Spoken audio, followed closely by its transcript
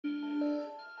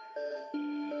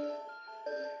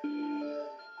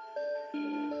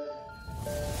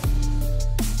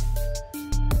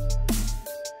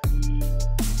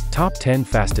Top 10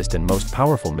 fastest and most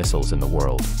powerful missiles in the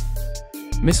world.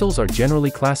 Missiles are generally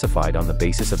classified on the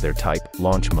basis of their type,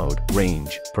 launch mode,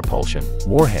 range, propulsion,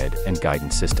 warhead, and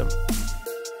guidance system.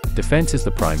 Defense is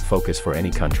the prime focus for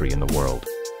any country in the world.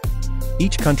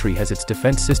 Each country has its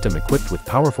defense system equipped with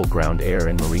powerful ground, air,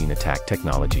 and marine attack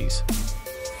technologies.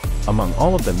 Among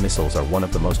all of them, missiles are one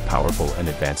of the most powerful and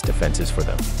advanced defenses for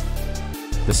them.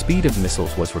 The speed of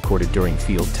missiles was recorded during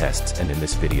field tests, and in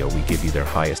this video we give you their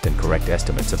highest and correct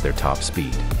estimates of their top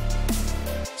speed.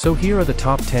 So here are the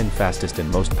top 10 fastest and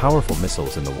most powerful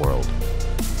missiles in the world.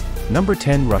 Number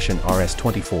 10, Russian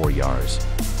Rs-24 Yars.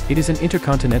 It is an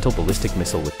intercontinental ballistic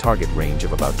missile with target range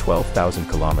of about 12,000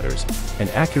 kilometers and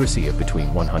accuracy of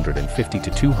between 150 to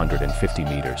 250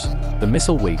 meters. The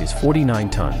missile weight is 49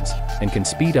 tons and can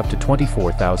speed up to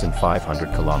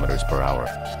 24,500 kilometers per hour.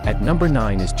 At number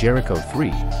 9 is Jericho 3,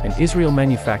 an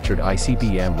Israel-manufactured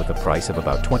ICBM with a price of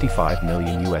about $25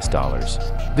 million.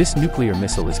 This nuclear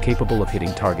missile is capable of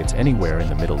hitting targets anywhere in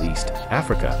the Middle East,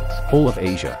 Africa, whole of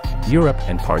Asia, Europe,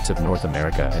 and parts of North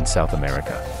America and South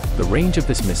America. The range of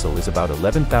this missile is about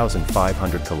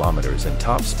 11,500 kilometers and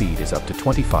top speed is up to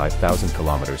 25,000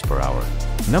 kilometers per hour.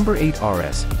 Number 8,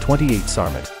 Rs-28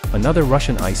 Sarmat, another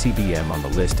Russian ICBM on the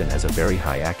list, and has a very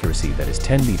high accuracy that is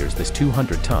 10 meters. This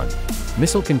 200-ton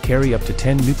missile can carry up to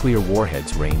 10 nuclear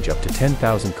warheads, range up to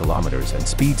 10,000 kilometers, and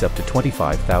speeds up to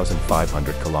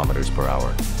 25,500 kilometers per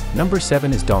hour. Number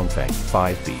 7 is Dongfeng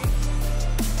 5B.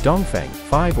 Dongfeng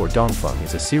 5 or Dongfeng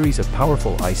is a series of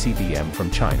powerful ICBM from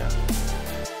China.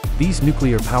 These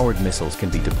nuclear-powered missiles can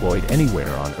be deployed anywhere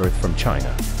on Earth from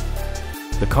China.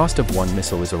 The cost of one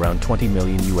missile is around $20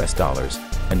 million,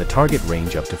 and the target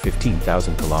range up to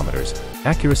 15,000 kilometers,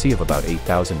 accuracy of about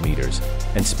 8,000 meters,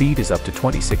 and speed is up to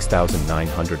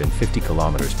 26,950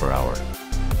 kilometers per hour.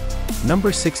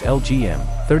 Number 6,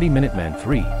 LGM-30 Minuteman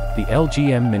III. The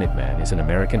LGM Minuteman is an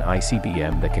American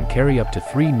ICBM that can carry up to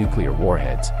 3 nuclear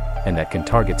warheads, and that can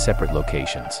target separate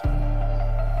locations.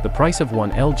 The price of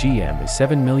one LGM is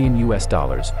 $7 million,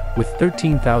 with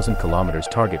 13,000 kilometers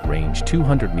target range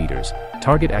 200 meters,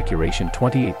 target accuracy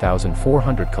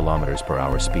 28,400 kilometers per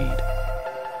hour speed.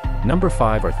 Number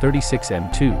 5,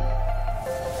 R-36M2.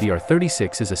 The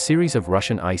R-36 is a series of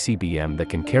Russian ICBM that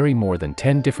can carry more than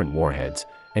 10 different warheads,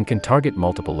 and can target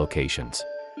multiple locations.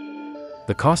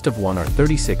 The cost of one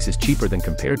R-36 is cheaper than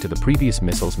compared to the previous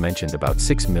missiles mentioned, about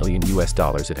 $6 million.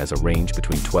 It has a range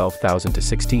between 12,000 to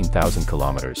 16,000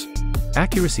 kilometers,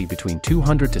 accuracy between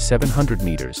 200 to 700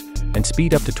 meters, and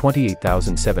speed up to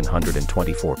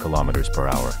 28,724 kilometers per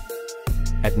hour.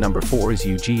 At number 4 is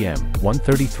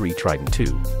UGM-133 Trident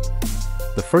II.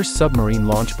 The first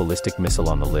submarine-launched ballistic missile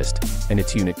on the list, and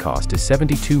its unit cost is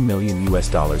 $72 million.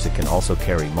 It can also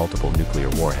carry multiple nuclear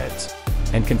warheads,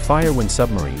 and can fire when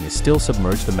submarine is still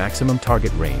submerged. The maximum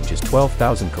target range is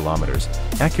 12,000 kilometers,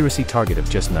 accuracy target of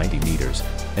just 90 meters,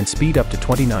 and speed up to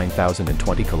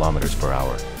 29,020 kilometers per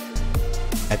hour.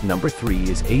 At number 3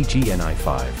 is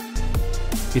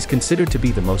AGNI-V. Is considered to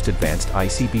be the most advanced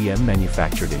ICBM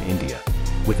manufactured in India.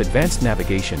 With advanced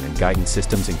navigation and guidance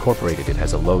systems incorporated, it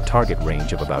has a low target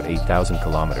range of about 8,000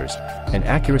 kilometers, and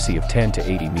accuracy of 10 to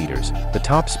 80 meters. The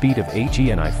top speed of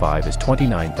AGNI-V is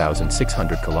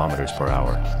 29,600 kilometers per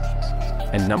hour.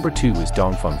 And number 2 is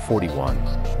Dongfeng 41.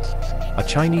 A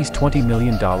Chinese $20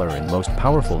 million and most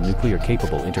powerful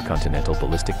nuclear-capable intercontinental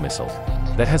ballistic missile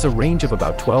that has a range of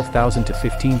about 12,000 to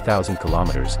 15,000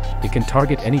 kilometers. It can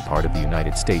target any part of the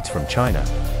United States from China,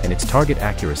 and its target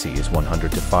accuracy is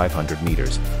 100 to 500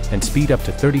 meters, and speed up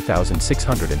to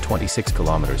 30,626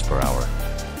 kilometers per hour.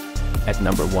 At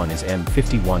number 1 is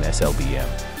M51 SLBM.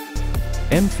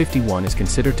 M51 is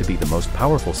considered to be the most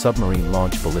powerful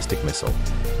submarine-launched ballistic missile,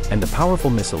 and the powerful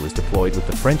missile is deployed with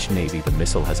the French Navy. The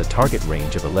missile has a target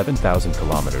range of 11,000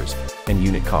 kilometers, and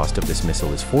unit cost of this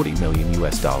missile is $40 million,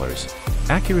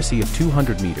 accuracy of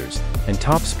 200 meters, and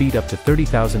top speed up to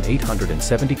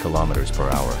 30,870 kilometers per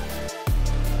hour.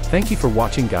 Thank you for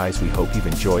watching, guys. We hope you've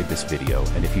enjoyed this video,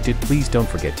 and if you did, please don't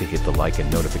forget to hit the like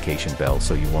and notification bell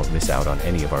so you won't miss out on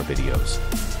any of our videos.